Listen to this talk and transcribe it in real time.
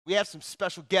We have some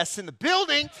special guests in the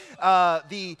building.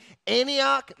 The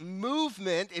Antioch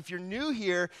movement, if you're new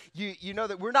here, you know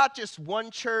that we're not just one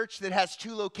church that has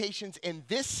two locations in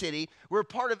this city. We're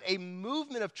part of a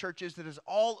movement of churches that is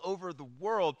all over the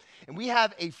world. And we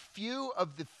have a few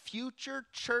of the future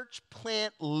church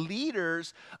plant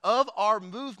leaders of our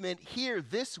movement here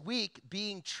this week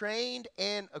being trained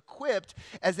and equipped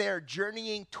as they are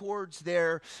journeying towards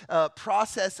their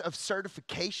process of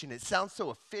certification. It sounds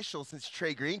so official since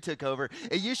Trey Green took over.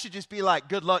 It used to just be like,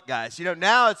 good luck, guys. You know,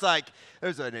 now it's like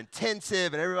there's an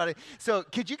intensive and everybody. So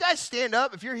could you guys stand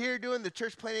up if you're here doing the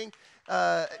church planning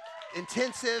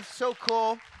intensive? So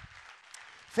cool.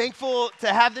 Thankful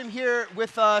to have them here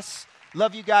with us.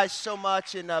 Love you guys so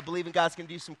much and believing God's going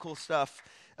to do some cool stuff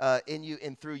in you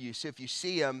and through you. So if you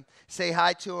see them, say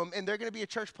hi to them. And they're going to be a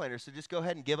church planner, so just go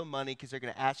ahead and give them money because they're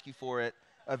going to ask you for it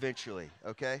eventually,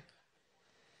 okay?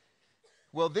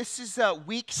 Well, this is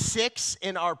week 6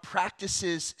 in our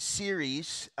practices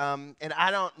series, and I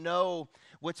don't know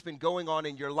what's been going on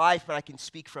in your life, but I can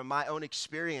speak from my own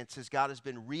experience as God has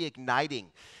been reigniting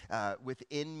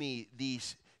within me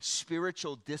these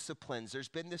spiritual disciplines. There's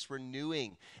been this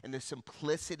renewing and the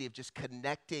simplicity of just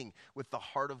connecting with the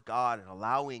heart of God and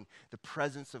allowing the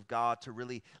presence of God to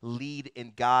really lead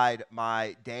and guide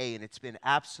my day, and it's been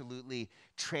absolutely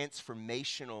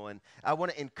transformational. And I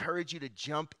want to encourage you to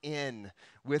jump in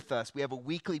with us. We have a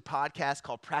weekly podcast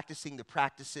called Practicing the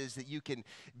Practices that you can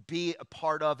be a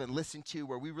part of and listen to,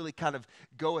 where we really kind of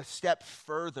go a step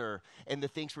further in the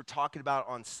things we're talking about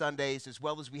on Sundays, as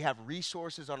well as we have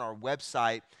resources on our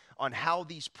website on how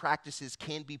these practices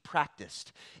can be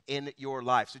practiced in your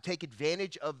life. So take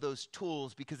advantage of those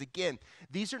tools because, again,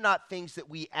 these are not things that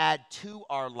we add to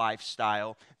our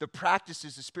lifestyle. The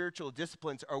practices, the spiritual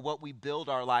disciplines are what we build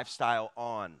our lifestyle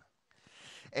on.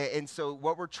 And so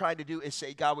what we're trying to do is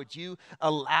say, God, would you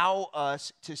allow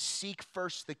us to seek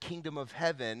first the kingdom of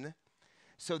heaven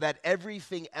so that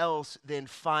everything else then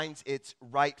finds its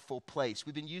rightful place.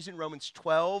 We've been using Romans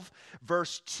 12,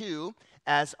 verse 2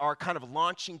 as our kind of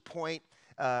launching point,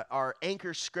 our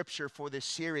anchor scripture for this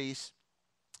series.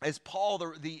 As Paul,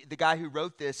 the guy who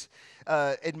wrote this,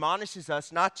 admonishes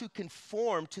us not to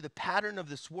conform to the pattern of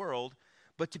this world,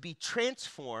 but to be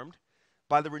transformed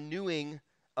by the renewing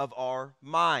of our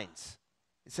minds.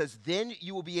 It says, then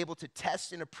you will be able to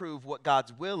test and approve what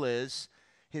God's will is,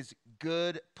 his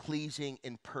good, pleasing,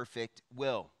 and perfect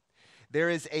will. There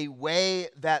is a way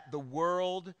that the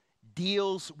world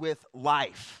deals with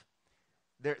life.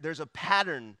 There's a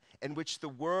pattern in which the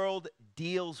world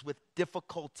deals with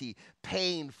difficulty,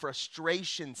 pain,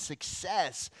 frustration,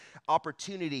 success,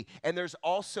 opportunity. And there's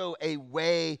also a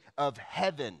way of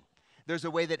heaven. There's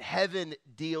a way that heaven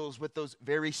deals with those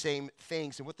very same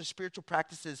things. And what the spiritual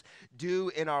practices do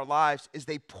in our lives is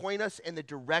they point us in the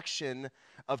direction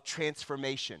of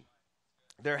transformation.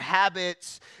 They're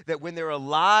habits that when they're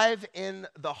alive in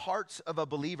the hearts of a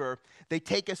believer, they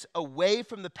take us away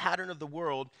from the pattern of the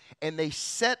world and they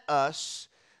set us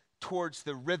towards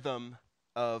the rhythm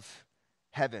of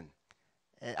heaven.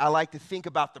 And I like to think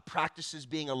about the practices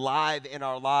being alive in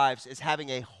our lives as having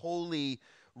a holy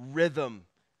rhythm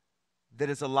that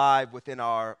is alive within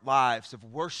our lives of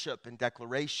worship and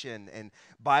declaration and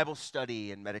Bible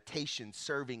study and meditation,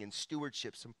 serving and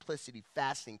stewardship, simplicity,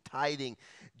 fasting, tithing,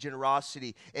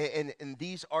 generosity. And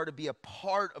these are to be a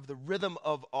part of the rhythm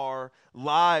of our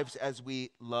lives as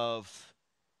we love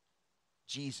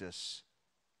Jesus.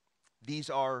 These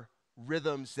are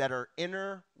rhythms that are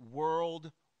inner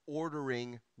world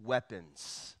ordering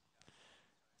weapons.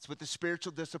 That's what the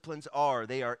spiritual disciplines are.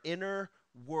 They are inner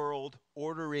world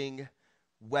ordering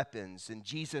weapons. And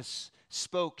Jesus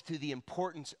spoke to the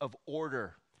importance of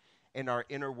order in our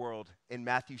inner world in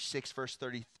Matthew 6, verse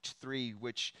 33,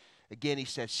 which again he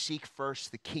says, seek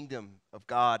first the kingdom of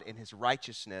God and his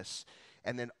righteousness,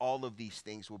 and then all of these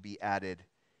things will be added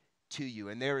to you.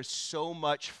 And there is so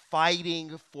much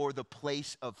fighting for the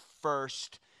place of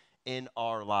first in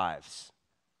our lives.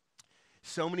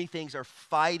 So many things are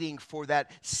fighting for that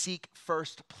seek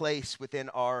first place within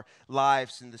our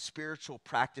lives, and the spiritual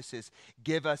practices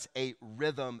give us a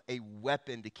rhythm, a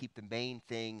weapon to keep the main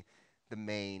thing the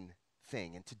main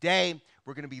thing. And today,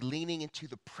 we're going to be leaning into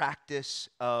the practice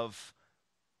of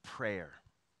prayer.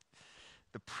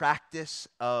 The practice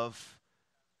of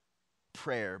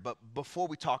prayer. But before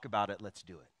we talk about it, let's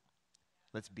do it.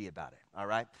 Let's be about it, all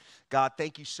right? God,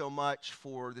 thank you so much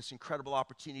for this incredible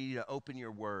opportunity to open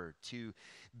your word, to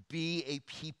be a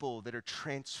people that are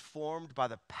transformed by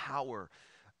the power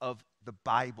of the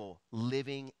Bible,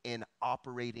 living and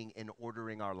operating and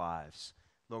ordering our lives.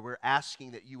 Lord, we're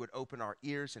asking that you would open our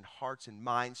ears and hearts and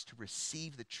minds to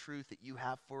receive the truth that you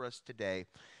have for us today.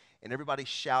 And everybody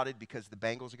shouted, because the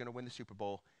Bengals are going to win the Super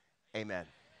Bowl, amen.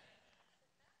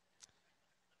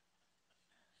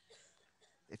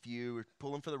 If you were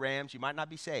pulling for the Rams, you might not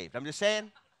be saved. I'm just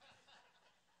saying.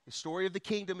 The story of the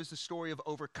kingdom is the story of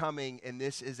overcoming, and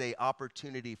this is an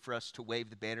opportunity for us to wave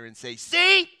the banner and say,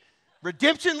 see,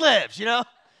 redemption lives, you know?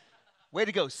 Way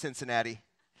to go, Cincinnati.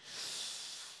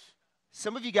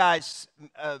 Some of you guys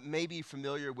may be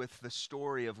familiar with the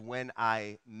story of when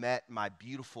I met my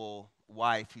beautiful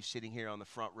wife, who's sitting here on the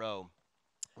front row.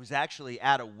 I was actually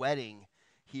at a wedding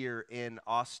here in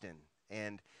Austin,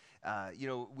 and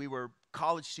we were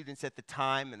college students at the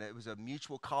time, and it was a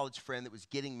mutual college friend that was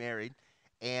getting married.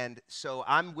 And so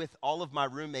I'm with all of my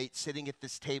roommates sitting at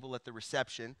this table at the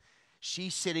reception.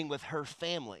 She's sitting with her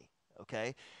family,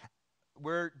 okay?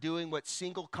 We're doing what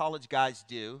single college guys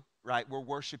do, right? We're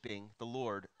worshiping the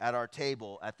Lord at our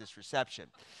table at this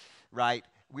reception, right?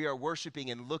 We are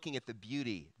worshiping and looking at the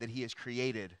beauty that he has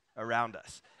created around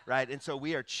us, right? And so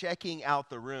we are checking out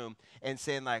the room and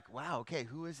saying like, wow, okay,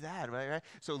 who is that, right?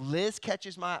 So Liz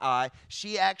catches my eye.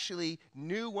 She actually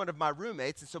knew one of my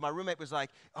roommates, and so my roommate was like,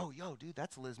 oh, yo, dude,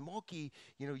 that's Liz Mulkey.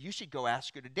 You should go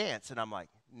ask her to dance. And I'm like,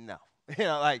 no.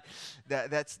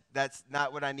 That's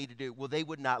not what I need to do. Well, they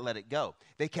would not let it go.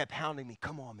 They kept hounding me.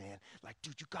 Come on, man. Like,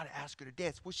 dude, you got to ask her to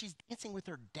dance. Well, she's dancing with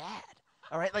her dad.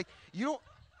 All right? Like, you don't.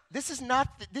 This is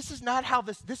not how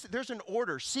this, there's an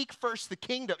order. Seek first the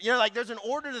kingdom. There's an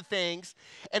order to things,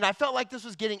 and I felt like this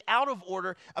was getting out of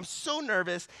order. I'm so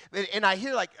nervous, and I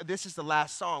hear this is the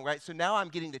last song, right? So now I'm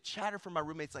getting the chatter from my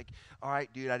roommates like, all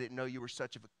right, dude, I didn't know you were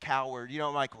such of a coward.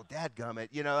 I'm like, well,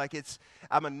 dadgummit.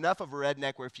 I'm enough of a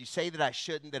redneck where if you say that I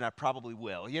shouldn't, then I probably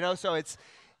will, So it's,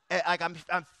 like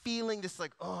I'm feeling this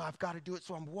like, oh, I've got to do it.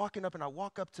 So I'm walking up, and I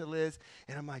walk up to Liz,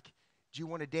 and I'm like, do you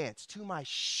want to dance? To my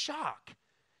shock,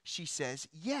 she says,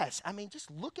 yes. I mean, just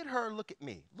look at her, look at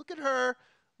me. Look at her,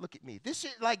 look at me.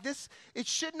 It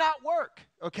should not work,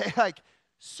 okay? Like,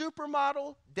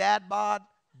 supermodel, dad bod,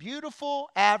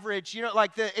 beautiful, average,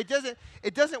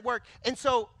 it doesn't work. And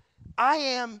so I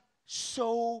am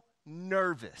so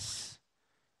nervous.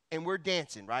 And we're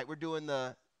dancing, right? We're doing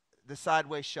the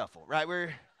sideways shuffle, right?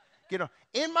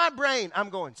 In my brain, I'm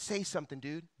going, say something,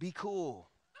 dude. Be cool.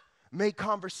 Make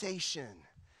conversation.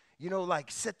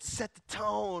 Set the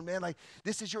tone, man. Like,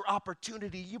 this is your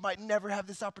opportunity. You might never have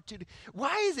this opportunity.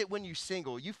 Why is it when you're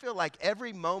single, you feel like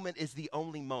every moment is the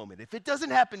only moment? If it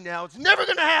doesn't happen now, it's never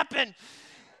going to happen.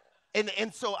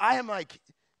 And so I am like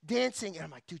dancing, and I'm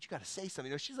like, dude, you got to say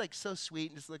something. She's like so sweet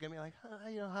and just look at me like,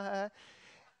 hi.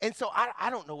 And so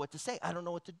I don't know what to say. I don't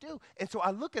know what to do. And so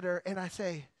I look at her, and I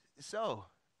say, so,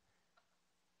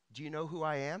 do you know who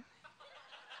I am?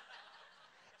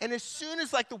 And as soon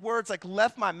as the words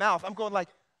left my mouth, I'm going like,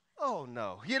 oh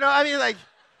no.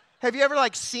 Have you ever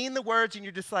seen the words and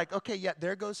you're just like, okay, yeah,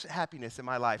 there goes happiness in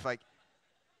my life.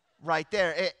 Right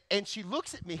there. And she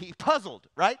looks at me puzzled,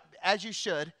 right? As you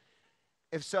should.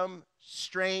 If some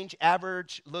strange,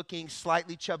 average looking,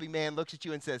 slightly chubby man looks at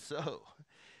you and says, so,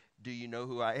 do you know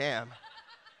who I am?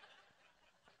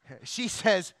 She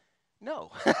says,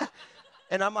 no.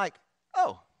 And I'm like,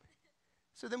 oh.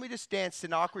 So then we just danced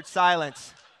in awkward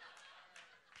silence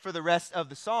for the rest of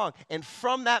the song. And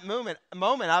from that moment,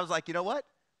 I was like, you know what?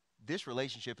 This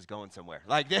relationship is going somewhere.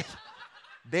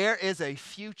 There is a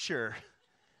future.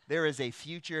 There is a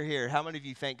future here. How many of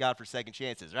you thank God for second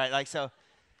chances, right?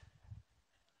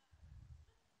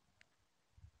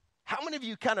 How many of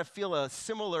you kind of feel a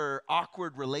similar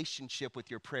awkward relationship with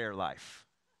your prayer life?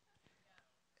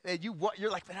 And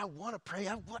you're like, man, I want to pray.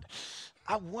 I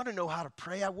want to know how to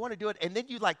pray. I want to do it. And then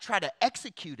you try to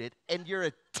execute it, and your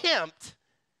attempt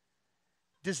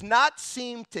does not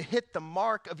seem to hit the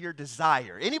mark of your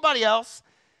desire. Anybody else?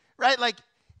 Right?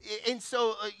 And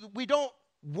so we don't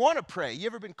want to pray. You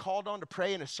ever been called on to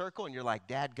pray in a circle and you're like,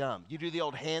 dadgum. You do the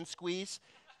old hand squeeze,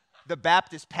 the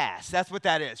Baptist pass. That's what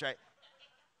that is, right?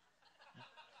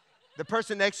 The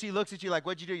person next to you looks at you like,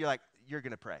 what'd you do? You're like, you're going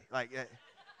to pray.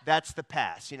 That's the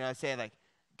pass. Saying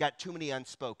got too many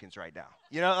unspokens right now.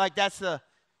 That's the,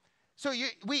 so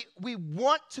we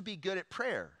want to be good at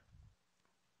prayer.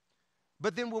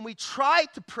 But then when we try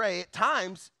to pray at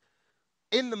times,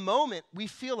 in the moment, we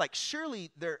feel like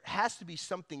surely there has to be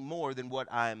something more than what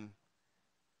I'm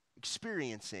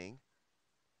experiencing.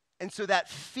 And so that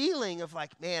feeling of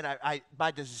man,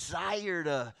 my desire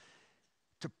to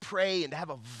pray and to have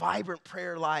a vibrant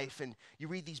prayer life, and you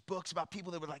read these books about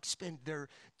people that would spend their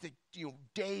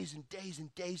days and days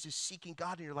and days just seeking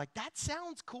God, and you're like, that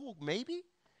sounds cool, maybe,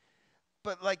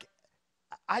 but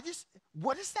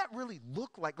what does that really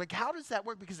look like? Like, how does that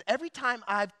work? Because every time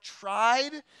I've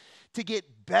tried to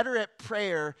get better at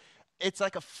prayer, it's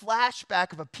like a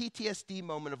flashback of a PTSD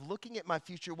moment of looking at my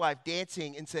future wife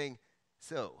dancing and saying,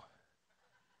 so,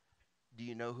 do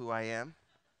you know who I am?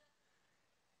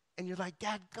 And you're like,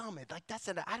 dadgummit, like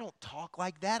I don't talk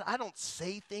like that. I don't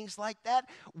say things like that.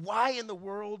 Why in the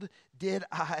world did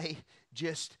I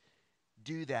just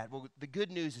do that? Well, the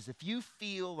good news is if you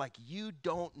feel like you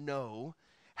don't know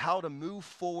how to move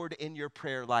forward in your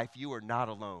prayer life, you are not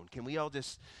alone. Can we all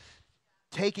just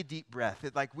take a deep breath?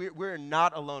 Like we're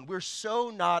not alone. We're so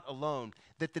not alone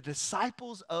that the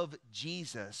disciples of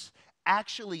Jesus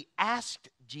actually asked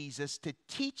Jesus to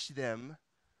teach them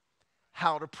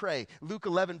how to pray. Luke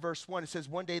 11 verse 1, it says,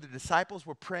 one day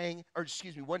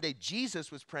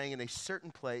Jesus was praying in a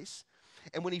certain place.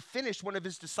 And when he finished, one of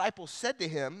his disciples said to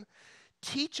him,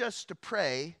 teach us to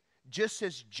pray just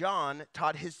as John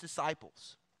taught his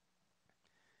disciples.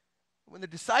 When the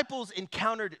disciples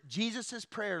encountered Jesus'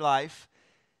 prayer life,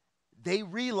 they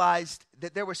realized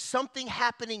that there was something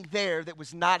happening there that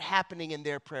was not happening in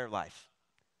their prayer life.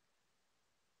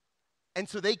 And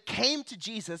so they came to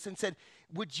Jesus and said,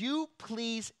 would you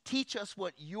please teach us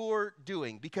what you're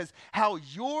doing? Because how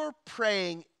you're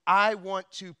praying, I want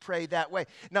to pray that way.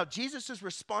 Now, Jesus'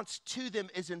 response to them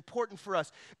is important for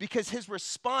us because his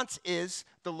response is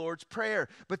the Lord's Prayer.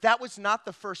 But that was not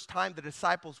the first time the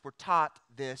disciples were taught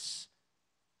this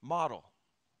model.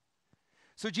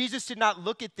 So Jesus did not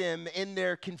look at them in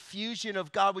their confusion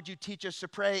of, God, would you teach us to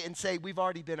pray, and say, we've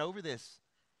already been over this.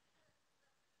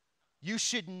 You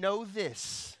should know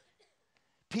this.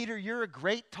 Peter, you're a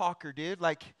great talker, dude,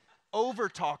 like over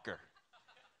talker.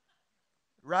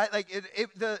 Right? Like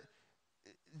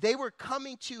they were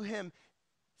coming to him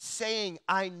saying,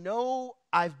 I know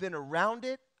I've been around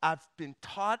it. I've been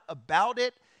taught about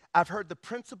it. I've heard the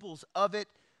principles of it,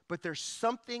 but there's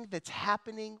something that's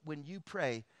happening when you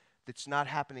pray that's not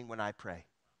happening when I pray.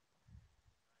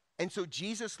 And so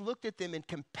Jesus looked at them in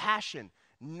compassion,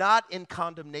 not in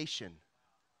condemnation.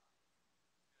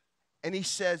 And he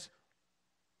says,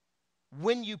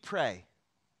 when you pray,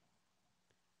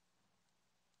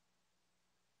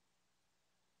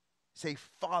 say,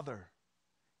 Father,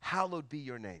 hallowed be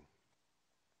your name.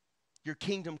 Your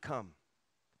kingdom come.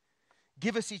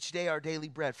 Give us each day our daily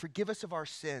bread. Forgive us of our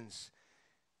sins.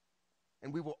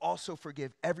 And we will also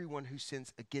forgive everyone who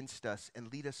sins against us,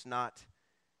 and lead us not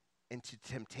into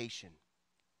temptation.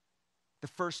 The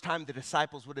first time the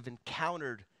disciples would have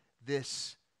encountered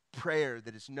this prayer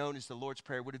that is known as the Lord's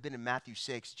Prayer would have been in Matthew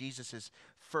 6, Jesus'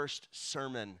 first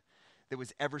sermon that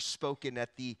was ever spoken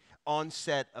at the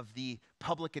onset of the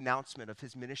public announcement of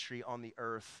his ministry on the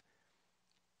earth.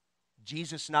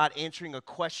 Jesus not answering a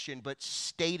question, but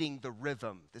stating the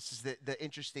rhythm. This is the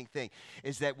interesting thing,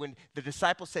 is that when the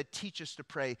disciples said, teach us to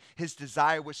pray, his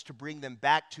desire was to bring them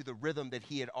back to the rhythm that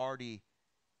he had already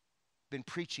been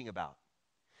preaching about.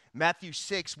 Matthew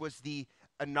 6 was the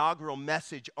inaugural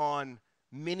message on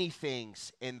many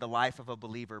things in the life of a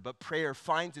believer, but prayer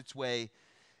finds its way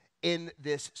in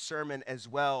this sermon as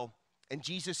well. And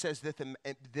Jesus says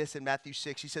this in Matthew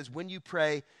 6. He says, when you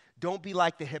pray, don't be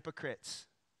like the hypocrites.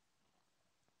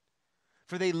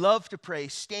 For they love to pray,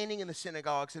 standing in the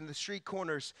synagogues and the street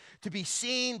corners, to be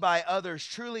seen by others.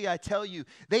 Truly, I tell you,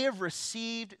 they have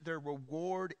received their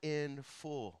reward in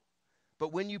full.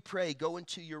 But when you pray, go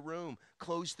into your room,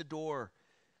 close the door,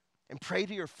 and pray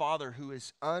to your Father who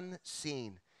is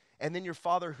unseen. And then your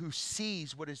Father who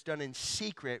sees what is done in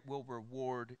secret will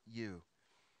reward you.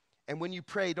 And when you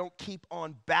pray, don't keep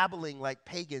on babbling like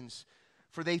pagans,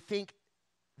 for they think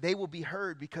they will be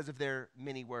heard because of their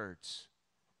many words.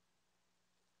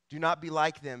 Do not be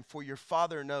like them, for your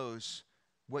Father knows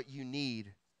what you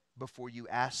need before you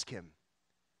ask him.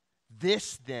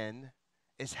 This, then,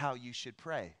 is how you should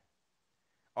pray.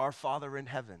 Our Father in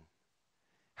heaven,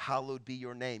 hallowed be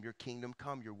your name. Your kingdom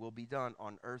come, your will be done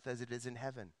on earth as it is in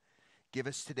heaven. Give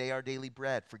us today our daily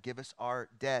bread. Forgive us our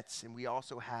debts, and we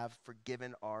also have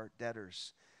forgiven our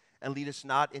debtors. And lead us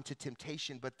not into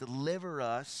temptation, but deliver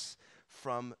us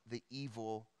from the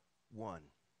evil one.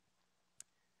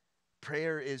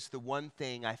 Prayer is the one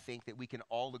thing I think that we can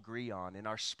all agree on in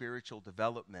our spiritual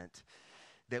development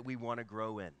that we want to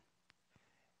grow in.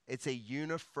 It's a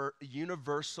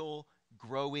universal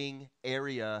growing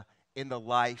area in the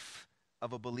life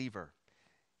of a believer.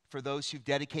 For those who've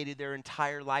dedicated their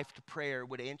entire life to prayer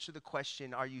would answer the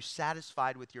question, are you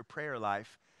satisfied with your prayer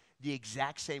life, the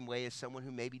exact same way as someone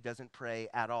who maybe doesn't pray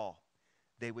at all?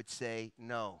 They would say,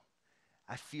 no,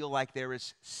 I feel like there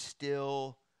is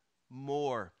still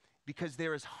more. Because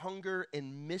there is hunger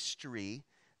and mystery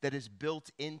that is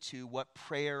built into what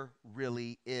prayer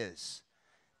really is.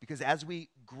 Because as we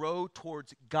grow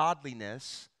towards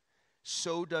godliness,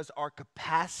 so does our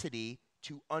capacity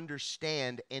to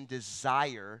understand and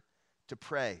desire to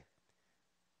pray.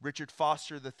 Richard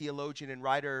Foster, the theologian and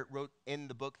writer, wrote in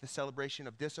the book, The Celebration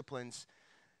of Disciplines,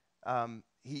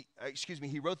 he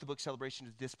wrote the book Celebration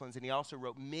of Disciplines, and he also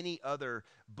wrote many other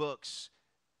books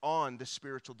on the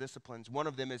spiritual disciplines. One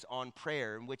of them is on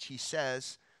prayer, in which he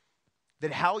says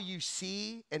that how you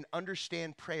see and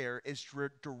understand prayer is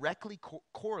directly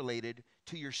correlated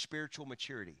to your spiritual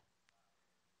maturity.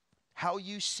 How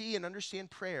you see and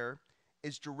understand prayer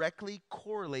is directly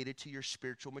correlated to your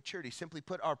spiritual maturity. Simply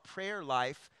put, our prayer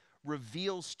life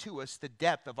reveals to us the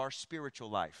depth of our spiritual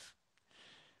life.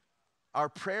 Our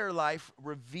prayer life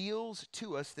reveals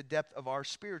to us the depth of our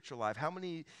spiritual life. How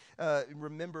many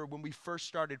remember when we first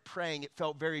started praying, it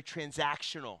felt very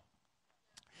transactional?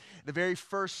 The very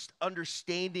first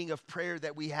understanding of prayer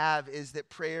that we have is that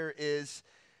prayer is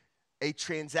a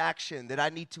transaction, that I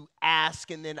need to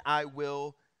ask and then I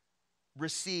will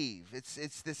receive.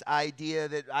 It's this idea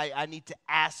that I need to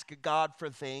ask God for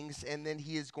things and then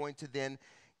he is going to then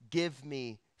give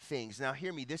me things. Now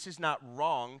hear me, this is not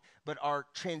wrong, but our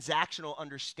transactional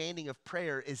understanding of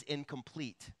prayer is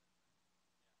incomplete.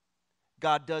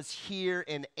 God does hear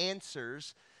and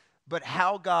answers, but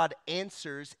how God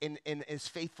answers and is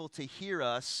faithful to hear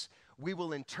us, we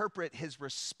will interpret his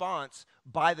response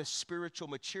by the spiritual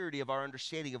maturity of our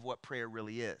understanding of what prayer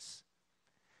really is.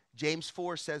 James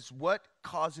 4 says, what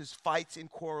causes fights and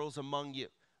quarrels among you?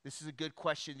 This is a good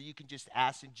question that you can just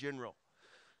ask in general.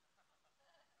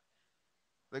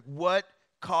 Like, what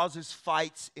causes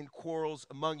fights and quarrels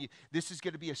among you? This is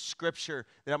going to be a scripture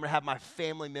that I'm going to have my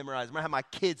family memorize. I'm going to have my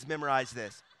kids memorize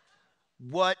this.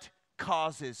 What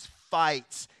causes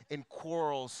fights and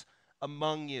quarrels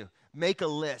among you? Make a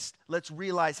list. Let's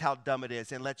realize how dumb it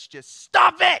is, and let's just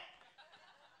stop it.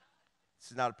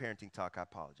 This is not a parenting talk. I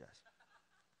apologize.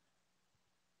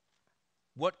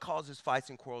 What causes fights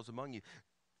and quarrels among you?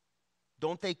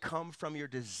 Don't they come from your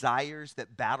desires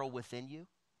that battle within you?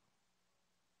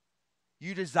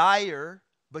 You desire,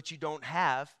 but you don't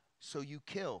have, so you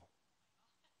kill.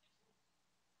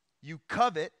 You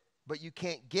covet, but you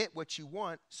can't get what you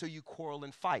want, so you quarrel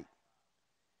and fight.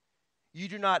 You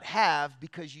do not have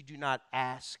because you do not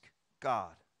ask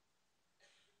God.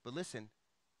 But listen,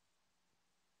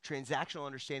 transactional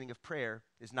understanding of prayer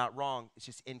is not wrong, it's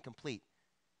just incomplete.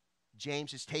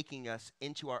 James is taking us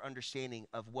into our understanding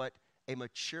of what a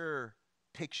mature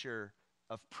picture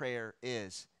of prayer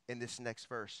is in this next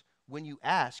verse. When you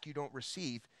ask, you don't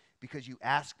receive because you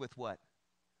ask with what?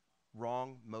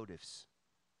 Wrong motives.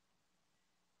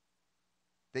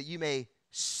 That you may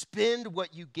spend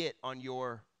what you get on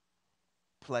your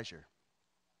pleasure.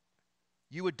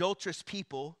 You adulterous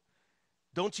people,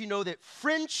 don't you know that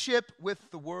friendship with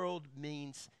the world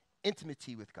means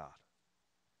intimacy with God?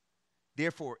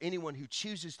 Therefore, anyone who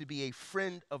chooses to be a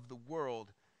friend of the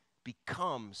world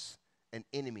becomes an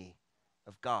enemy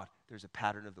of God. There's a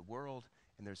pattern of the world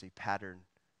and there's a pattern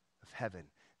of heaven,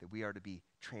 that we are to be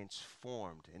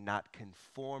transformed and not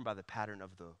conformed by the pattern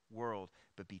of the world,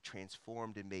 but be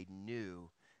transformed and made new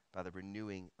by the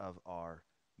renewing of our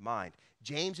mind.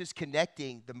 James is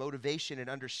connecting the motivation and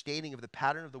understanding of the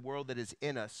pattern of the world that is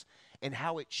in us and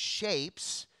how it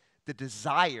shapes the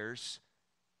desires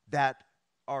that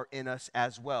are in us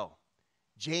as well.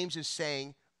 James is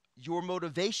saying your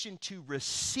motivation to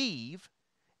receive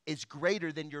is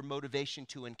greater than your motivation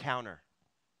to encounter.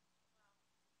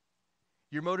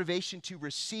 Your motivation to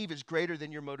receive is greater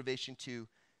than your motivation to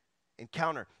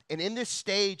encounter. And in this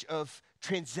stage of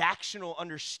transactional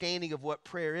understanding of what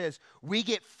prayer is, we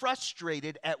get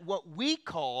frustrated at what we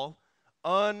call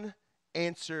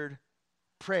unanswered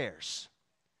prayers.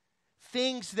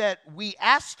 Things that we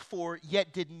asked for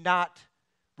yet did not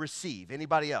receive.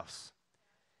 Anybody else?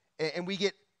 And we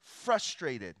get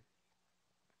frustrated.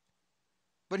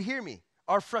 But hear me,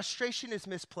 our frustration is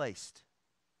misplaced.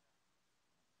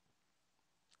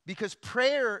 Because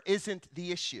prayer isn't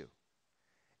the issue.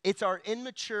 It's our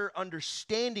immature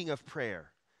understanding of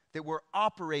prayer that we're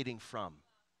operating from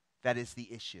that is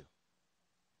the issue.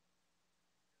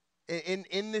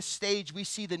 In this stage, we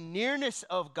see the nearness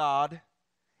of God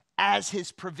as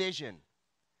his provision.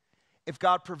 If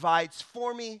God provides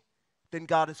for me, then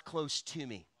God is close to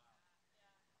me.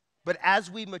 But as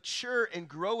we mature and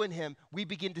grow in him, we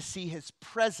begin to see his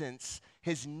presence,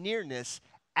 his nearness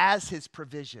as his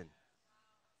provision.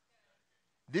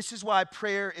 This is why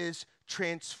prayer is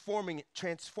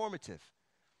transformative.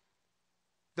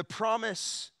 The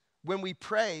promise when we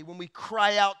pray, when we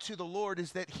cry out to the Lord,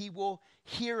 is that he will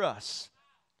hear us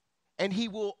and he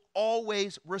will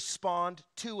always respond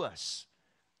to us.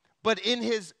 But in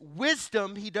his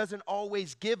wisdom, he doesn't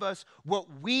always give us what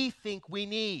we think we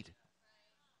need.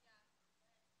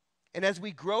 And as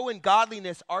we grow in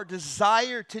godliness, our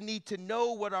desire to need to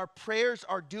know what our prayers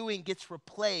are doing gets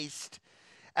replaced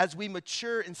as we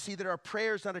mature and see that our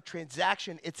prayer is not a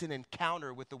transaction, it's an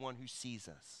encounter with the one who sees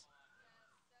us.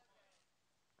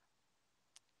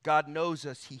 God knows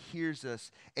us, he hears us,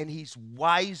 and he's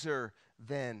wiser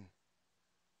than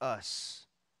us.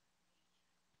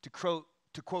 To quote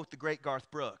the great Garth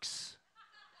Brooks,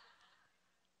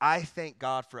 I thank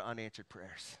God for unanswered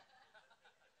prayers.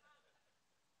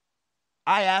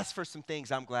 I asked for some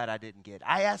things I'm glad I didn't get.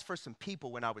 I asked for some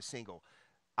people when I was single.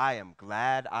 I am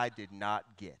glad I did not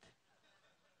get.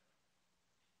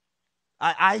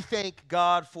 I thank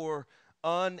God for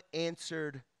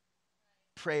unanswered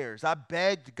prayers. I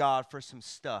begged God for some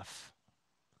stuff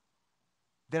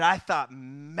that I thought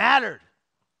mattered.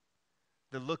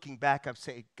 That looking back, I'm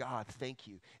saying, God, thank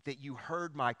you that you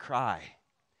heard my cry.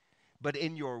 But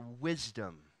in your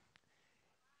wisdom,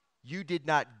 you did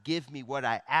not give me what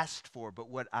I asked for, but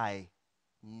what I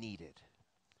needed.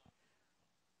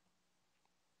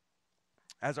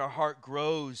 As our heart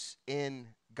grows in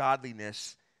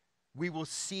godliness, we will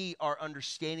see our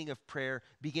understanding of prayer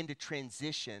begin to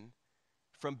transition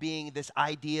from being this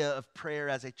idea of prayer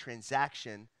as a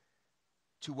transaction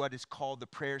to what is called the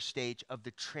prayer stage of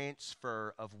the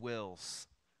transfer of wills.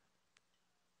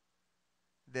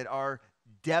 That our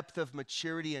depth of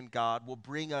maturity in God will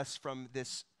bring us from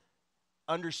this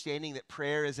understanding that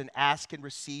prayer is an ask and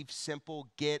receive, simple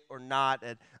get or not,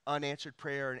 an unanswered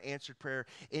prayer or an answered prayer,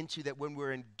 into that when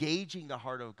we're engaging the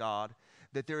heart of God,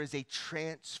 that there is a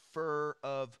transfer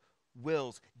of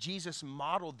wills. Jesus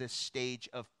modeled this stage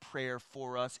of prayer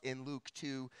for us in Luke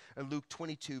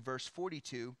 22, verse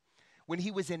 42, when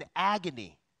he was in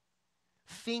agony,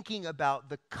 thinking about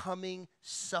the coming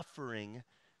suffering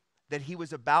that he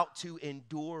was about to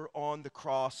endure on the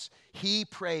cross. He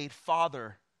prayed,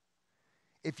 Father,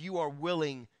 if you are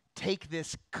willing, take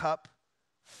this cup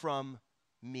from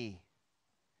me.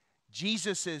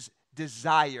 Jesus'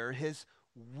 desire, his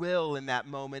will in that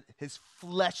moment, his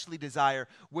fleshly desire,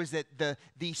 was that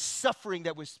the suffering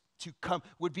that was to come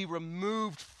would be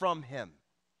removed from him.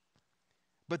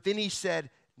 But then he said,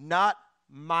 not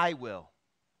my will,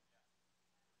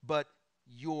 but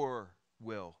your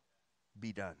will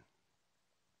be done.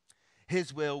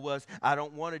 His will was, I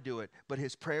don't want to do it. But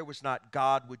his prayer was not,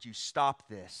 God, would you stop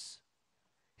this?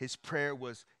 His prayer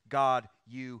was, God,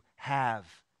 you have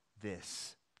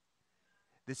this.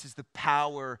 This is the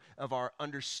power of our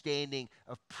understanding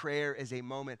of prayer as a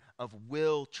moment of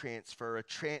will transfer, a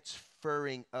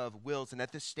transferring of wills. And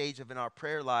at this stage in our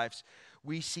prayer lives,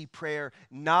 we see prayer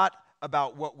not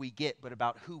about what we get, but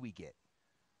about who we get.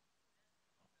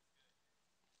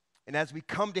 And as we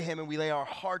come to him and we lay our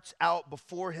hearts out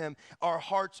before him, our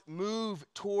hearts move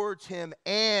towards him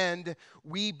and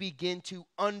we begin to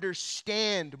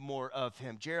understand more of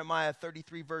him. Jeremiah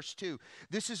 33 verse 2.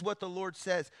 This is what the Lord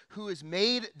says, who has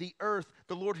made the earth,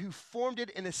 the Lord who formed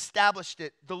it and established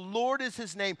it. The Lord is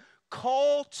his name.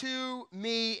 Call to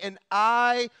me and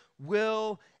I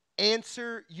will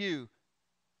answer you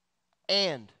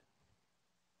and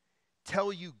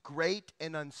tell you great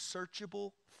and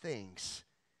unsearchable things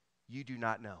you do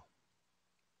not know.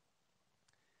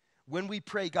 When we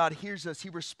pray, God hears us, he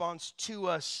responds to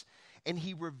us, and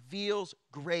he reveals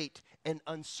great and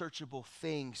unsearchable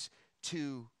things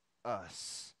to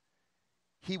us.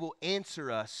 He will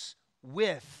answer us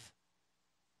with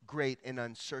great and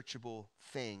unsearchable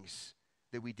things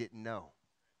that we didn't know.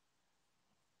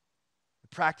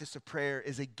 The practice of prayer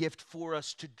is a gift for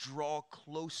us to draw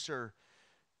closer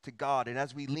to God. And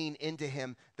as we lean into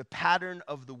him, the pattern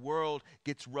of the world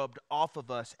gets rubbed off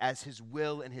of us as his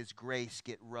will and his grace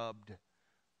get rubbed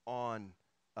on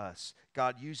us.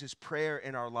 God uses prayer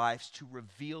in our lives to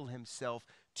reveal himself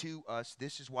to us.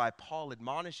 This is why Paul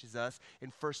admonishes us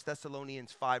in 1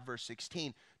 Thessalonians 5 verse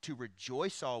 16 to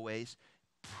rejoice always,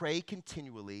 pray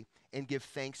continually, and give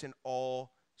thanks in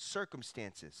all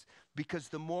circumstances. Because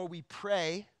the more we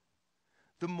pray,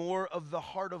 the more of the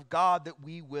heart of God that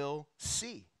we will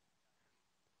see.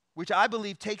 Which I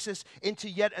believe takes us into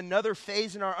yet another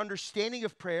phase in our understanding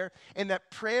of prayer, and that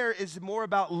prayer is more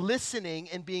about listening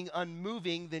and being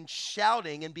unmoving than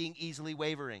shouting and being easily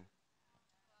wavering.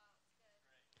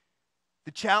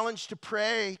 The challenge to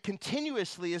pray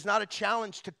continuously is not a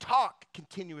challenge to talk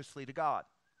continuously to God.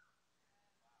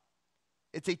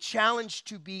 It's a challenge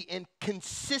to be in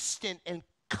consistent and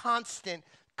constant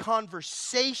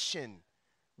conversation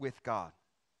with God,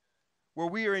 where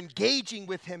we are engaging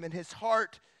with him and his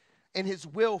heart and his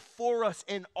will for us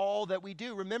in all that we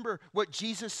do. Remember what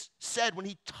Jesus said when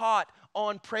he taught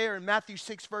on prayer in Matthew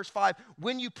 6, verse 5.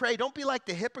 When you pray, don't be like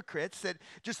the hypocrites that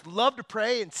just love to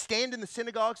pray and stand in the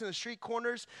synagogues and the street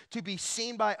corners to be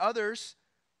seen by others.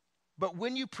 But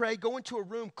when you pray, go into a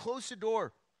room, close the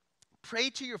door,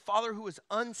 pray to your Father who is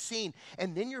unseen,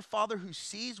 and then your Father who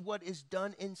sees what is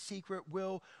done in secret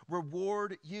will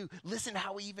reward you. Listen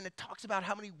how he even talks about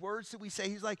how many words that we say.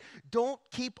 He's like, don't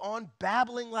keep on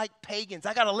babbling like pagans.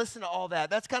 I got to listen to all that.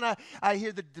 That's kind of, I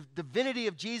hear the divinity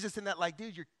of Jesus in that, like,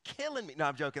 dude, you're killing me. No,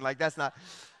 I'm joking. Like, that's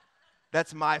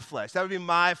my flesh. That would be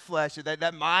my flesh,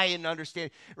 that my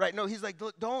understanding. Right? No, he's like,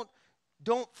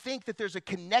 don't think that there's a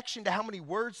connection to how many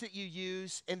words that you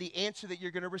use and the answer that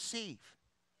you're going to receive.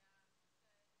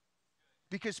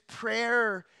 Because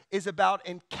prayer is about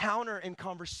encounter and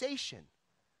conversation.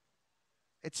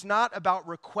 It's not about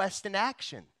request and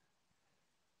action.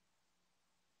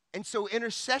 And so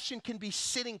intercession can be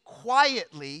sitting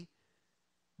quietly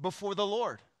before the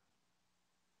Lord.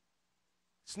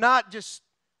 It's not just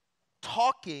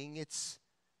talking, it's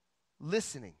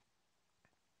listening.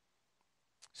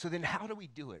 So then how do we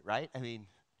do it, right? I mean,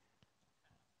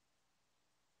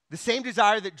 the same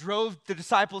desire that drove the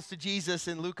disciples to Jesus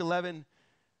in Luke 11,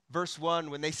 verse 1,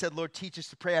 when they said, Lord, teach us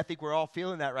to pray, I think we're all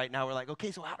feeling that right now. We're like,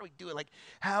 okay, so how do we do it? Like,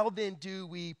 how then do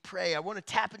we pray? I want to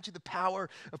tap into the power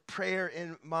of prayer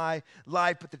in my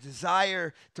life, but the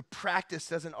desire to practice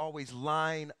doesn't always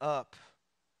line up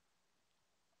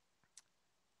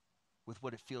with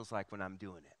what it feels like when I'm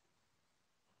doing it.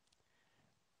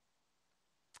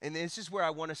 And this is where I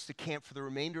want us to camp for the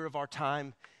remainder of our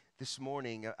time this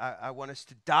morning. I want us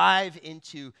to dive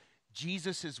into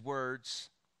Jesus' words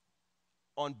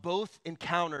on both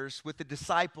encounters with the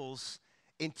disciples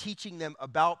in teaching them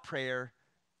about prayer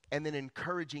and then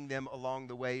encouraging them along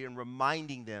the way and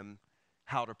reminding them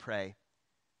how to pray.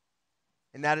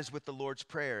 And that is with the Lord's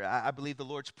Prayer. I believe the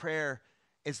Lord's Prayer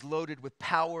is loaded with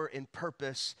power and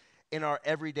purpose in our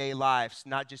everyday lives,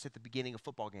 not just at the beginning of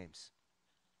football games.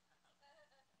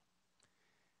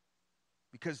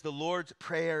 Because the Lord's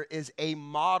Prayer is a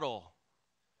model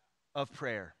of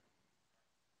prayer.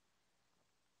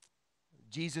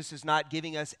 Jesus is not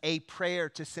giving us a prayer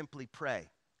to simply pray.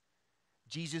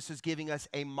 Jesus is giving us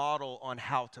a model on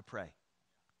how to pray.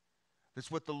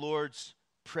 That's what the Lord's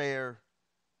Prayer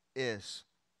is.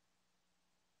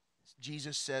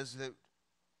 Jesus says that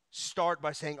start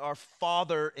by saying, Our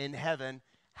Father in heaven,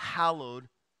 hallowed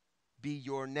be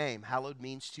your name. Hallowed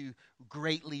means to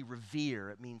greatly revere.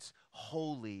 It means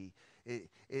holy.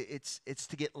 It's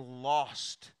to get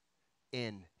lost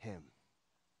in him.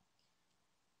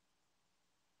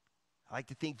 I like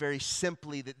to think very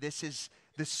simply that this is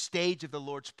the stage of the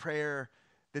Lord's Prayer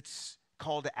that's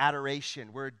called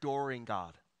adoration. We're adoring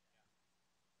God.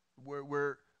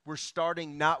 We're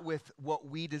starting not with what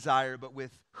we desire, but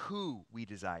with who we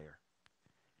desire.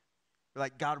 We're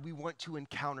like, God, we want to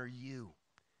encounter you.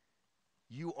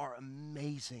 You are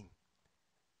amazing.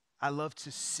 I love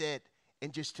to sit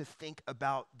and just to think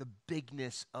about the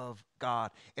bigness of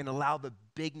God and allow the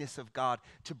bigness of God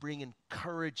to bring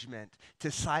encouragement,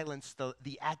 to silence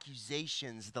the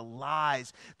accusations, the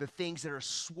lies, the things that are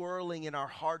swirling in our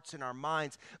hearts and our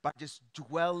minds by just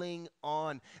dwelling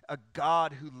on a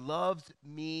God who loves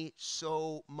me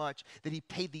so much that he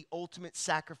paid the ultimate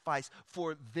sacrifice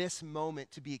for this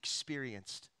moment to be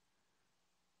experienced.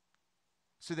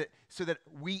 So that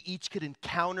we each could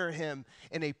encounter him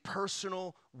in a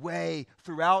personal way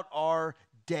throughout our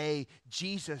day.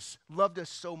 Jesus loved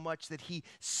us so much that he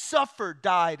suffered,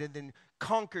 died, and then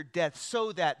conquered death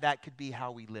so that that could be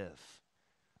how we live.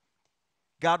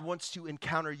 God wants to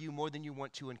encounter you more than you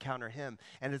want to encounter him.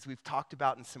 And as we've talked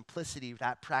about in simplicity,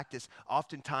 that practice,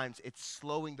 oftentimes it's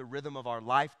slowing the rhythm of our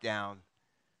life down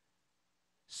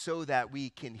so that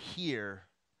we can hear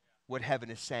what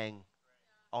heaven is saying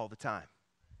all the time.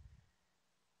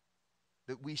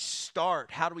 That we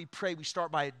start, how do we pray? We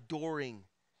start by adoring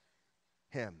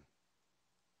him.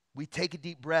 We take a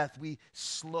deep breath. We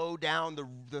slow down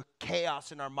the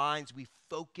chaos in our minds. We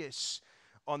focus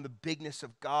on the bigness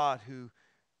of God who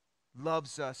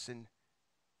loves us and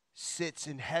sits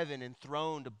in heaven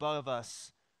enthroned above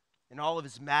us in all of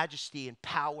his majesty and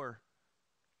power.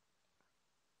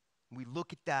 We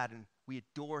look at that and we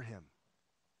adore him.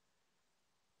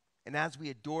 And as we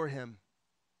adore him,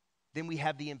 then we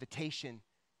have the invitation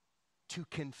to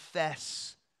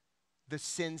confess the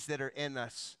sins that are in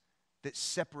us that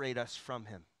separate us from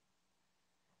him.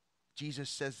 Jesus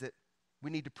says that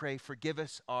we need to pray, forgive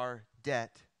us our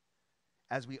debt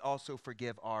as we also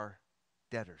forgive our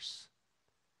debtors.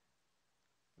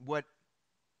 What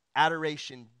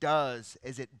adoration does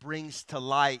is it brings to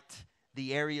light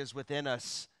the areas within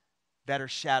us that are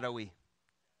shadowy.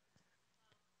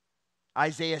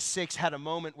 Isaiah 6 had a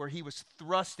moment where he was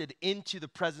thrusted into the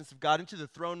presence of God, into the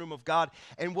throne room of God,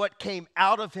 and what came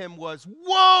out of him was,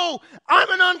 "Whoa, I'm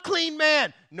an unclean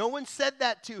man." No one said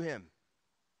that to him.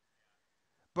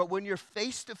 But when you're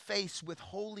face to face with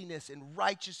holiness and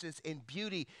righteousness and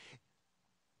beauty,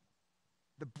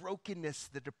 the brokenness,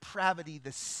 the depravity,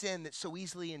 the sin that so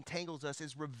easily entangles us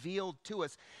is revealed to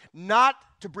us,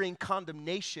 not to bring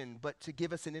condemnation, but to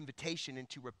give us an invitation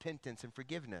into repentance and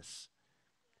forgiveness.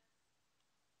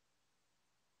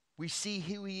 We see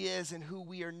who he is and who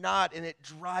we are not, and it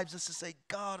drives us to say,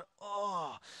 "God,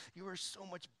 oh, you are so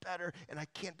much better, and I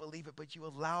can't believe it, but you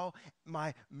allow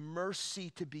my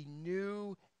mercy to be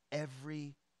new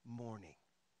every morning."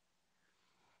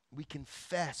 We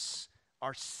confess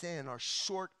our sin, our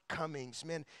shortcomings.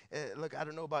 Man, look, I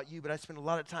don't know about you, but I spend a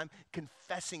lot of time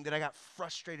confessing that I got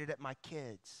frustrated at my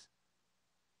kids.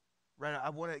 Right?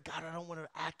 God, I don't want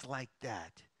to act like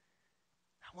that.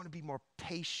 I want to be more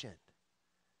patient.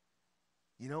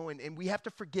 You know, and we have to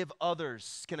forgive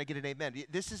others. Can I get an amen?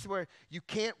 This is where you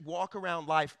can't walk around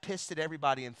life pissed at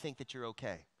everybody and think that you're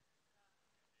okay.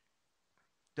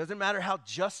 Doesn't matter how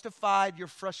justified your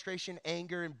frustration,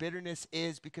 anger, and bitterness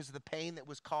is because of the pain that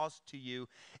was caused to you,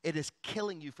 it is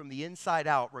killing you from the inside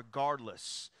out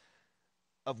regardless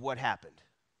of what happened.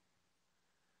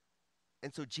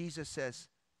 And so Jesus says,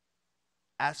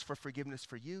 ask for forgiveness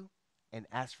for you and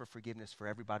ask for forgiveness for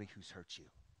everybody who's hurt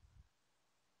you.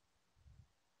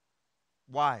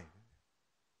 Why?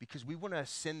 Because we want to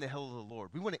ascend the hill of the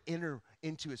Lord. We want to enter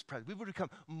into his presence. We want to become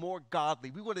more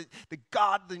godly. We want the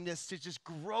godliness to just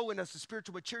grow in us, the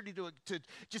spiritual maturity to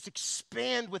just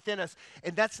expand within us.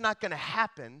 And that's not going to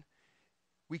happen.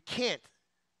 We can't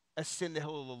ascend the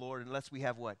hill of the Lord unless we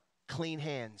have what? Clean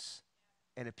hands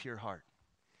and a pure heart.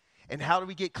 And how do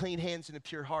we get clean hands and a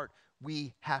pure heart?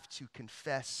 We have to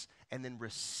confess and then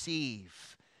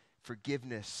receive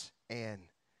forgiveness and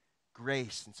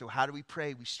grace. And so how do we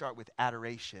pray? We start with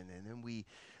adoration, and then we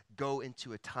go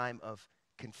into a time of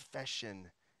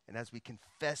confession. And as we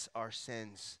confess our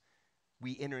sins,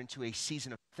 we enter into a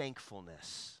season of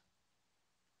thankfulness.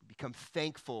 We become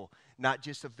thankful not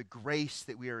just of the grace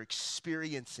that we are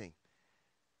experiencing,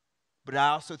 but I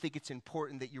also think it's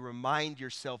important that you remind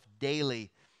yourself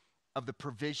daily of the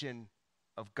provision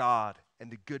of God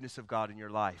and the goodness of God in your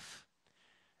life.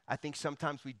 I think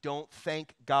sometimes we don't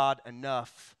thank God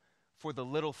enough for the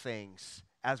little things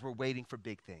as we're waiting for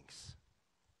big things.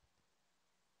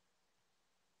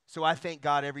 So I thank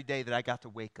God every day that I got to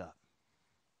wake up.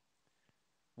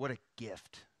 What a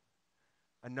gift.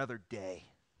 Another day.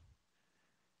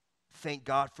 Thank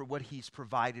God for what he's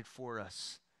provided for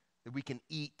us, that we can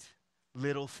eat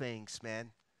little things,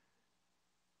 man.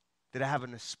 That I have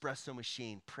an espresso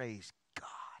machine. Praise God.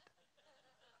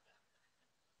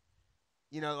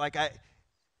 You know,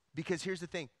 because here's the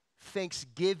thing.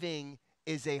 Thanksgiving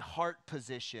is a heart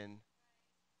position.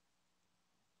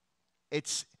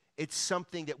 It's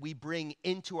something that we bring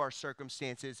into our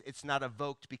circumstances. It's not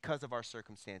evoked because of our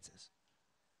circumstances.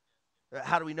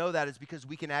 How do we know that? Is because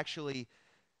we can actually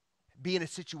be in a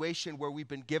situation where we've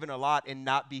been given a lot and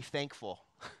not be thankful.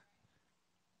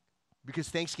 Because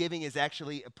Thanksgiving is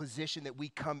actually a position that we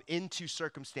come into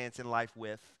circumstance in life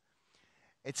with.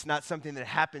 It's not something that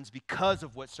happens because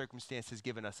of what circumstance has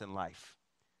given us in life.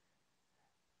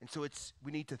 And so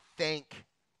we need to thank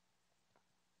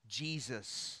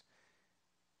Jesus.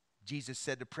 Jesus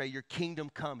said to pray, your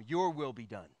kingdom come, your will be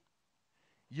done.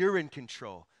 You're in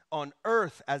control on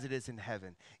earth as it is in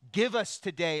heaven. Give us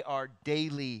today our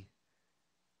daily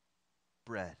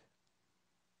bread.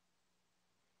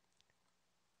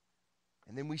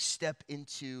 And then we step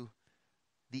into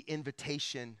the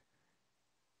invitation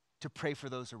to pray for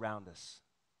those around us.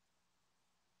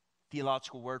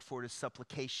 Theological word for it is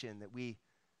supplication, that we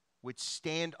would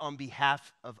stand on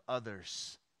behalf of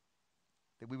others,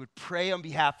 that we would pray on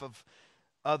behalf of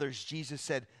others. Jesus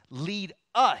said, lead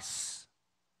us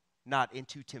not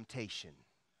into temptation.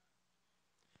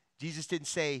 Jesus didn't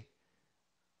say,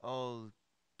 oh,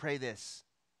 pray this,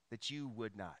 that you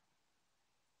would not.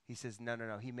 He says,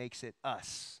 no. He makes it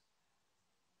us.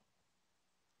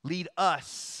 Lead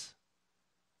us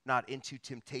not into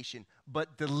temptation,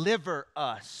 but deliver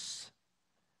us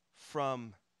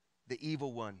from the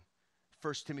evil one.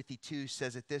 1 Timothy 2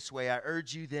 says it this way, I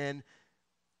urge you then,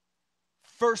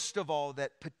 first of all,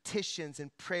 that petitions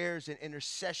and prayers and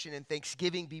intercession and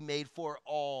thanksgiving be made for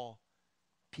all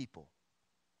people.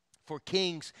 for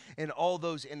kings and all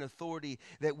those in authority,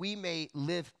 that we may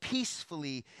live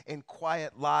peacefully and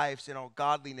quiet lives in all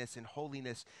godliness and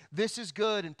holiness. This is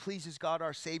good and pleases God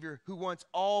our Savior, who wants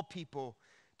all people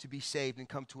to be saved and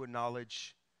come to a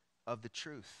knowledge of the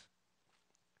truth.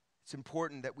 It's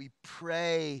important that we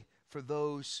pray for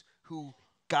those who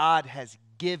God has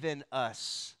given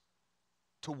us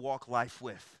to walk life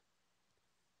with.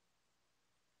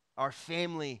 Our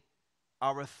family,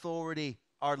 our authority,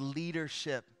 our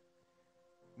leadership.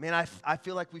 Man, I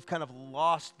feel like we've kind of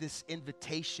lost this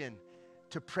invitation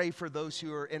to pray for those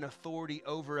who are in authority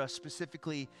over us,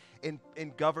 specifically in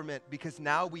government, because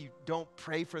now we don't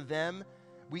pray for them.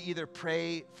 We either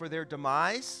pray for their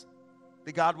demise,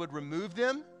 that God would remove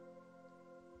them,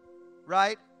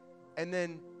 right? And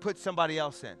then put somebody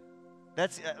else in.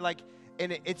 That's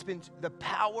and it's been, the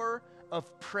power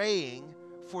of praying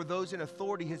for those in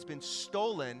authority has been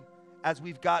stolen as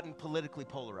we've gotten politically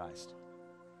polarized.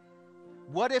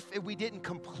 What if we didn't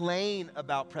complain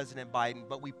about President Biden,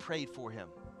 but we prayed for him?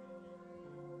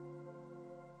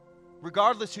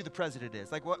 Regardless who the president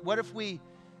is. Like, what if we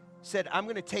said, I'm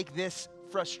going to take this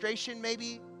frustration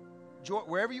maybe,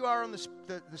 wherever you are on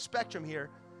the spectrum here,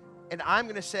 and I'm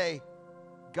going to say,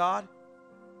 God,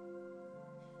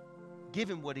 give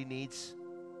him what he needs.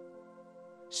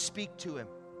 Speak to him.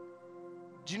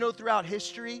 Do you know throughout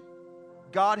history,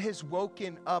 God has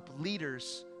woken up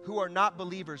leaders who are not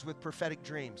believers with prophetic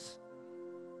dreams?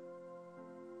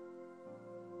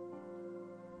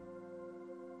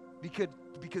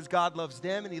 Because God loves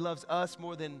them and he loves us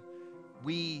more than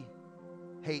we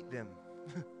hate them.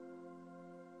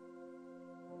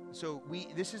 So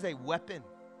this is a weapon.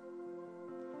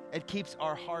 It keeps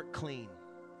our heart clean.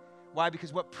 Why?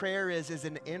 Because what prayer is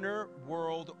an inner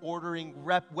world ordering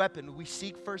weapon. We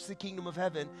seek first the kingdom of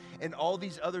heaven, and all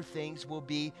these other things will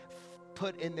be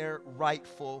put in their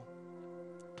rightful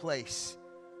place.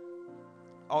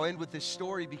 I'll end with this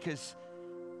story because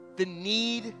the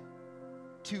need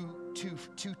to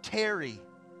tarry,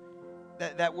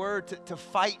 that word to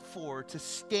fight for, to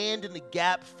stand in the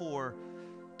gap for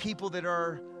people that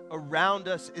are around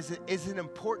us is an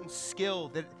important skill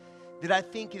that I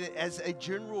think as a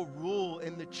general rule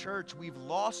in the church, we've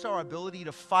lost our ability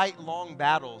to fight long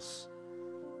battles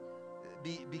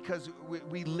because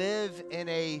we live in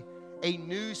a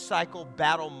news cycle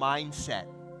battle mindset.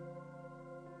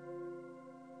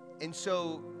 And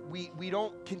so we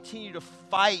don't continue to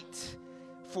fight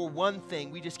for one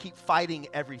thing, we just keep fighting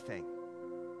everything.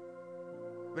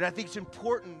 But I think it's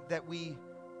important that we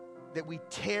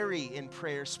tarry in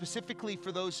prayer, specifically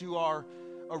for those who are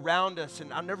around us.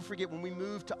 And I'll never forget when we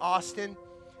moved to Austin,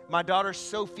 my daughter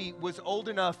Sophie was old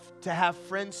enough to have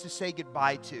friends to say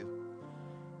goodbye to.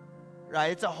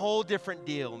 Right? It's a whole different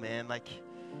deal, man. Like,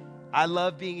 I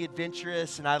love being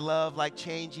adventurous and I love like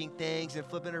changing things and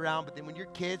flipping around. But then when your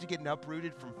kids are getting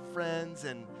uprooted from friends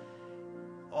and,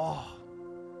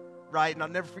 right? And I'll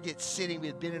never forget sitting, we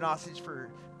had been in Austin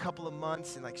for a couple of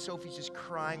months and like Sophie's just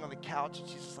crying on the couch and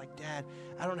she's just like, Dad,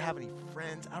 I don't have any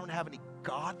friends. I don't have any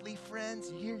godly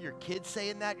friends. You hear your kids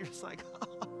saying that? You're just like,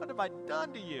 oh, what have I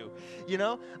done to you? You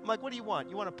know? I'm like, what do you want?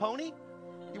 You want a pony?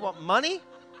 You want money?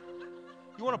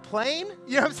 You want a plane?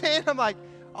 You know what I'm saying? I'm like,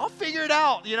 I'll figure it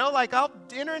out. You know, like I'll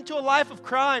enter into a life of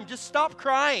crime. Just stop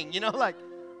crying. You know, like,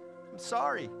 I'm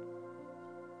sorry.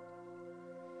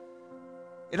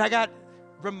 And I got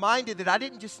reminded that I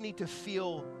didn't just need to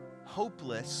feel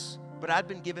hopeless, but I'd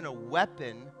been given a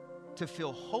weapon to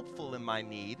feel hopeful in my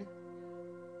need.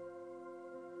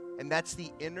 And that's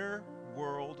the inner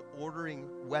world ordering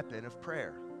weapon of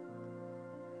prayer.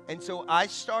 And so I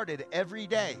started every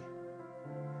day.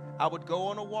 I would go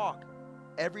on a walk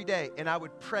every day and I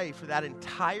would pray for that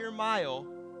entire mile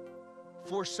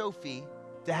for Sophie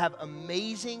to have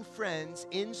amazing friends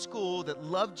in school that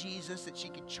love Jesus, that she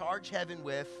could charge heaven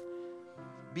with,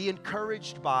 be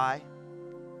encouraged by.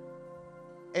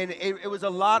 And it was a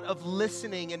lot of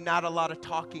listening and not a lot of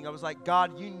talking. I was like,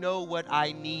 God, you know what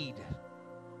I need.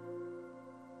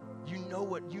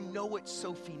 You know what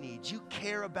Sophie needs. You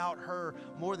care about her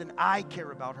more than I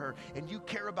care about her. And you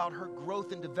care about her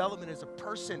growth and development as a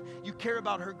person. You care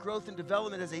about her growth and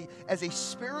development as a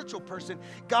spiritual person.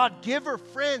 God, give her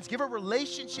friends, give her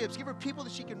relationships, give her people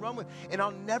that she can run with. And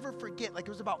I'll never forget, like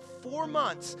it was about 4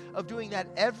 months of doing that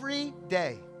every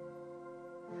day,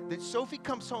 that Sophie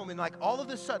comes home and like all of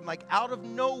a sudden, like out of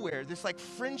nowhere, this like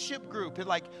friendship group had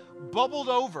like bubbled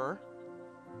over.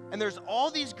 And there's all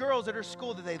these girls at her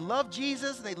school that they love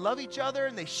Jesus and they love each other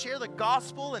and they share the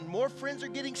gospel and more friends are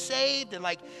getting saved. And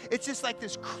like, it's just like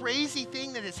this crazy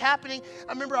thing that is happening.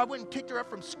 I remember I went and picked her up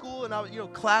from school and I was,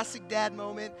 classic dad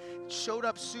moment, showed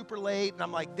up super late. And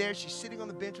I'm like, there, she's sitting on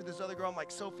the bench with this other girl. I'm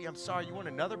like, Sophie, I'm sorry, you want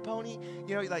another pony?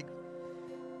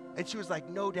 And she was like,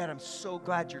 no, Dad, I'm so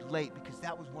glad you're late because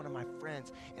that was one of my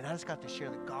friends. And I just got to share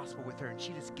the gospel with her and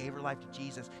she just gave her life to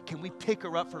Jesus. Can we pick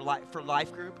her up for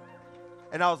life group?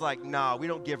 And I was like, nah, we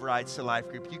don't give rides to life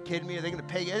group. You kidding me? Are they going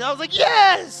to pay you? And I was like,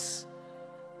 yes!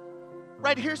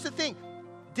 Right, here's the thing.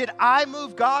 Did I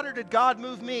move God or did God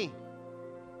move me?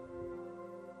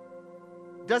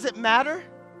 Does it matter?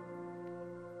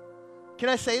 Can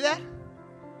I say that?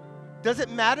 Does it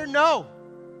matter? No.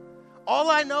 All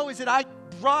I know is that I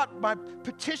brought my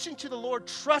petition to the Lord,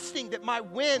 trusting that my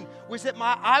win was that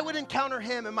I would encounter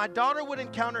him and my daughter would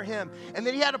encounter him, and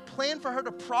that he had a plan for her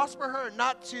to prosper her and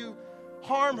not to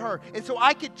harm her. And so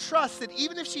I could trust that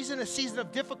even if she's in a season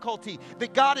of difficulty,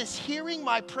 that God is hearing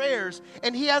my prayers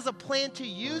and he has a plan to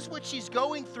use what she's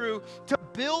going through to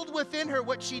build within her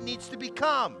what she needs to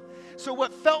become. So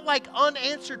what felt like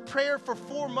unanswered prayer for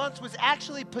 4 months was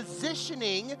actually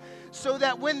positioning so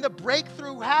that when the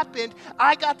breakthrough happened,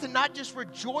 I got to not just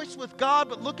rejoice with God,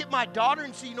 but look at my daughter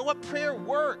and say, you know what, prayer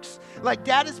works. Like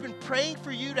Dad has been praying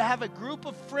for you to have a group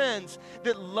of friends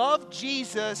that love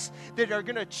Jesus, that are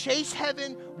going to chase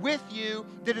heaven with you,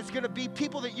 that is going to be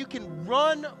people that you can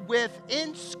run with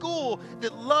in school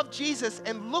that love Jesus.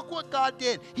 And look what God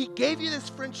did. He gave you this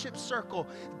friendship circle.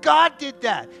 God did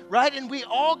that, right? And we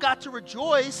all got to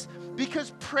rejoice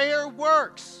because prayer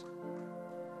works.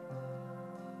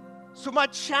 So my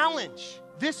challenge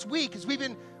this week is we've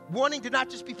been wanting to not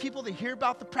just be people that hear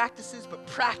about the practices, but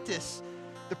practice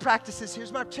the practices.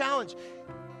 Here's my challenge.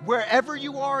 Wherever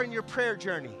you are in your prayer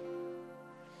journey,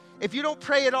 if you don't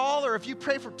pray at all, or if you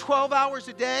pray for 12 hours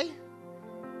a day,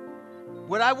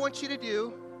 what I want you to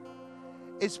do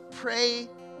is pray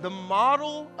the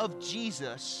model of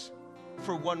Jesus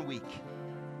for 1 week.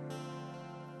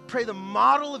 Pray the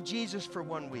model of Jesus for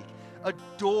 1 week.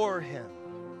 Adore him.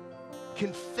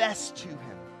 Confess to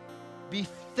him. Be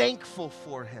thankful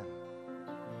for him.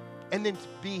 And then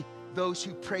be those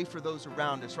who pray for those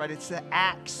around us, right? It's the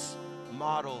ACTS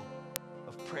model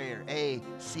of prayer.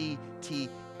 ACTS,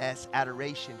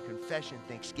 adoration, confession,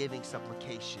 thanksgiving,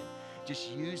 supplication.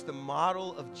 Just use the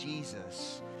model of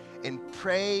Jesus and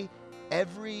pray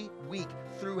every week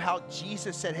through how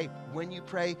Jesus said, hey, when you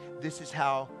pray, this is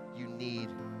how you need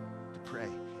to pray.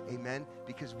 Amen?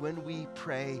 Because when we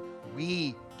pray,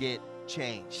 we get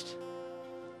changed.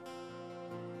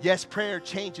 Yes, prayer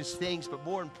changes things, but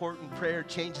more important, prayer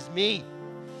changes me.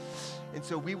 And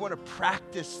so we want to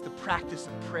practice the practice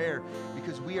of prayer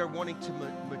because we are wanting to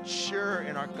mature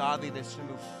in our godliness, to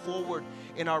move forward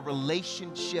in our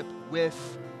relationship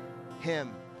with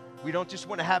him. We don't just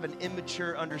want to have an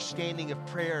immature understanding of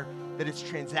prayer that it's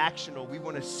transactional. We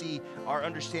want to see our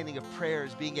understanding of prayer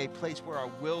as being a place where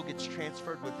our will gets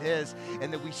transferred with his,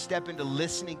 and that we step into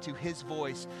listening to his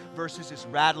voice versus just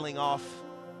rattling off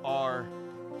our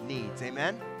needs.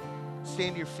 Amen?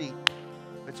 Stand to your feet.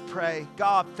 Let's pray.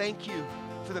 God, thank you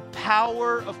for the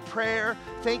power of prayer.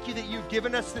 Thank you that you've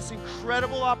given us this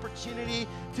incredible opportunity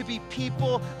to be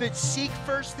people that seek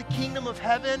first the kingdom of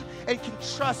heaven and can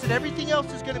trust that everything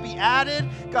else is going to be added.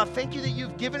 God, thank you that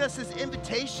you've given us this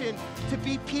invitation to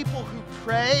be people who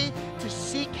pray, to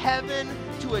seek heaven,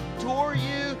 to adore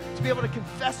you, to be able to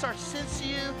confess our sins to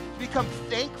you, to become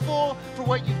thankful for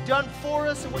what you've done for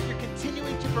us and what you're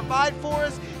continuing to provide for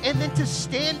us, and then to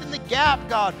stand in the gap,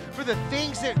 God, for the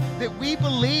things that we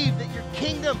believe that your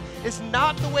kingdom is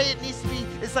not the way it needs to be.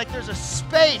 It's like there's a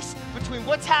space between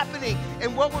what's happening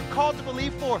and what we're called to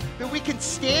believe for, that we can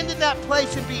stand in that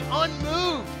place and be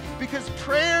unmoved, because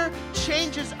prayer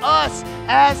changes us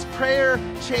as prayer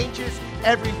changes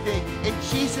everything. In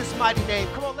Jesus' mighty name.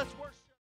 Come on, let's